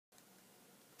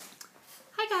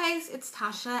Hi guys, it's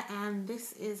Tasha, and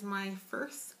this is my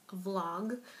first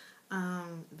vlog,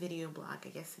 video blog, I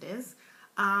guess it is.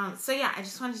 So yeah, I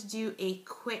just wanted to do a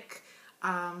quick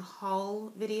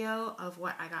haul video of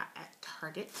what I got at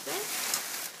Target today.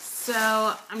 So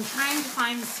I'm trying to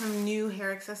find some new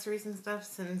hair accessories and stuff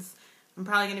since I'm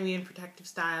probably going to be in protective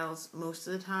styles most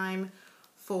of the time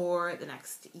for the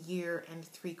next year and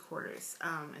 3/4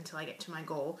 until I get to my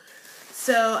goal.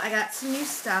 So I got some new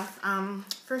stuff.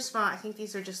 First of all, I think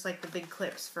these are just like the big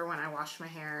clips for when I wash my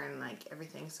hair and like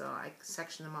everything, so I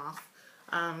section them off.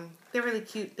 They're really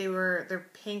cute. They're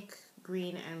pink,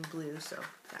 green, and blue, so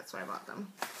that's why I bought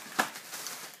them.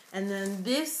 And then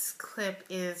this clip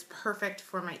is perfect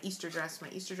for my Easter dress. My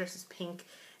Easter dress is pink,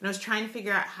 and I was trying to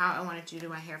figure out how I wanted to do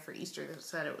my hair for Easter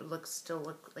so that it would still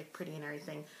look like pretty and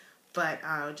everything, but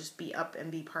just be up and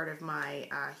be part of my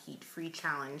heat-free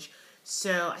challenge.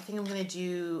 So I think I'm going to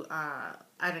do,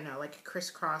 I don't know, like a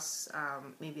crisscross,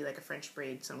 maybe like a French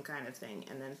braid, some kind of thing,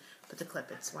 and then put the clip.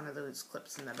 It's one of those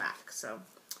clips in the back. So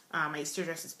my Easter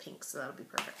dress is pink, so that'll be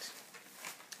perfect.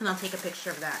 And I'll take a picture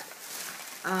of that.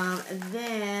 And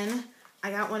then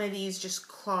I got one of these just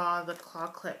claw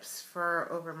clips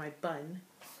for over my bun.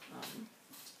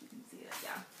 You can see it,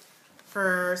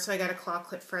 yeah. So I got a claw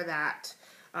clip for that.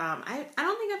 I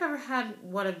don't think I've ever had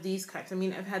one of these kinds. I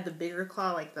mean, I've had the bigger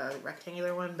claw, like the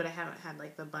rectangular one, but I haven't had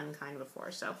like the bun kind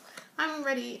before. So I'm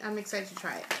ready. I'm excited to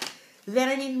try it. Then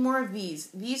I need more of these.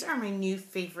 These are my new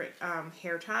favorite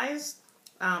hair ties,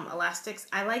 elastics.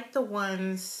 I like the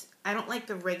ones, I don't like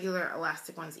the regular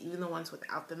elastic ones, even the ones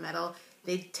without the metal.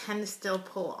 They tend to still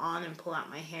pull on and pull out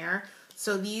my hair.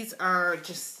 So these are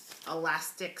just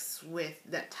elastics with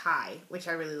that tie, which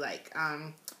I really like.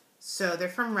 So they're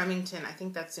from Remington. I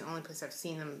think that's the only place I've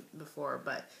seen them before,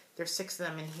 but there's 6 of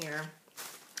them in here.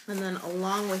 And then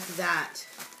along with that,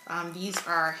 these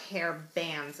are hair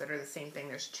bands that are the same thing.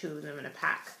 There's 2 of them in a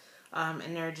pack.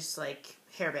 And they're just like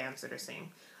hair bands that are same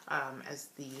as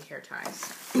the hair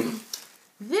ties.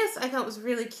 This I thought was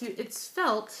really cute. It's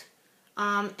felt,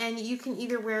 and you can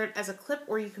either wear it as a clip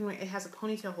or you can wear it has a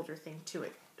ponytail holder thing to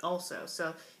it also,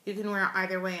 so you can wear it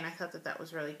either way, and I thought that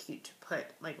was really cute to put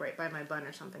like right by my bun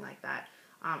or something like that.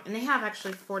 And they have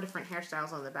actually 4 different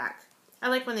hairstyles on the back. I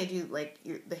like when they do like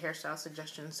the hairstyle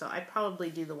suggestions, so I'd probably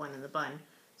do the one in the bun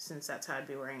since that's how I'd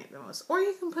be wearing it the most. Or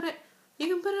you can put it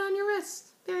on your wrist.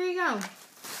 There you go.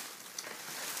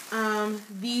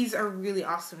 These are really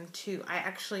awesome too. I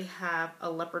actually have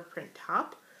a leopard print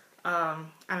top. I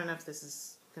don't know if this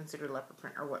is considered leopard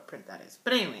print or what print that is,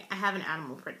 but anyway, I have an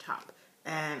animal print top.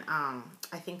 And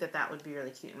I think that would be really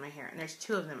cute in my hair. And there's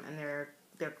 2 of them, and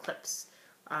they're clips.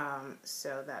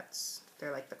 So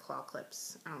they're like the claw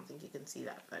clips. I don't think you can see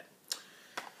that, but.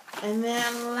 And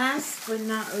then last but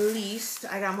not least,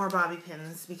 I got more bobby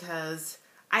pins because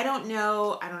I don't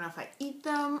know if I eat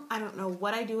them. I don't know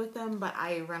what I do with them, but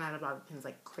I run out of bobby pins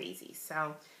like crazy.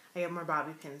 So I got more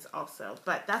bobby pins also.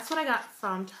 But that's what I got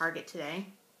from Target today.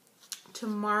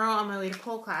 Tomorrow on my way to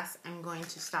pole class, I'm going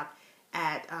to stop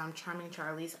at Charming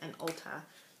Charlie's and Ulta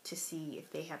to see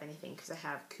if they have anything, because I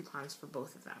have coupons for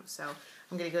both of them. So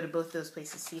I'm going to go to both those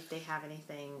places, see if they have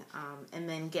anything, and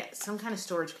then get some kind of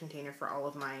storage container for all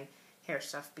of my hair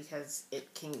stuff because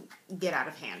it can get out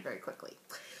of hand very quickly.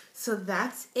 So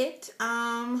that's it.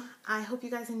 I hope you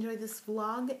guys enjoyed this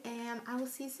vlog, and I will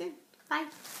see you soon. Bye!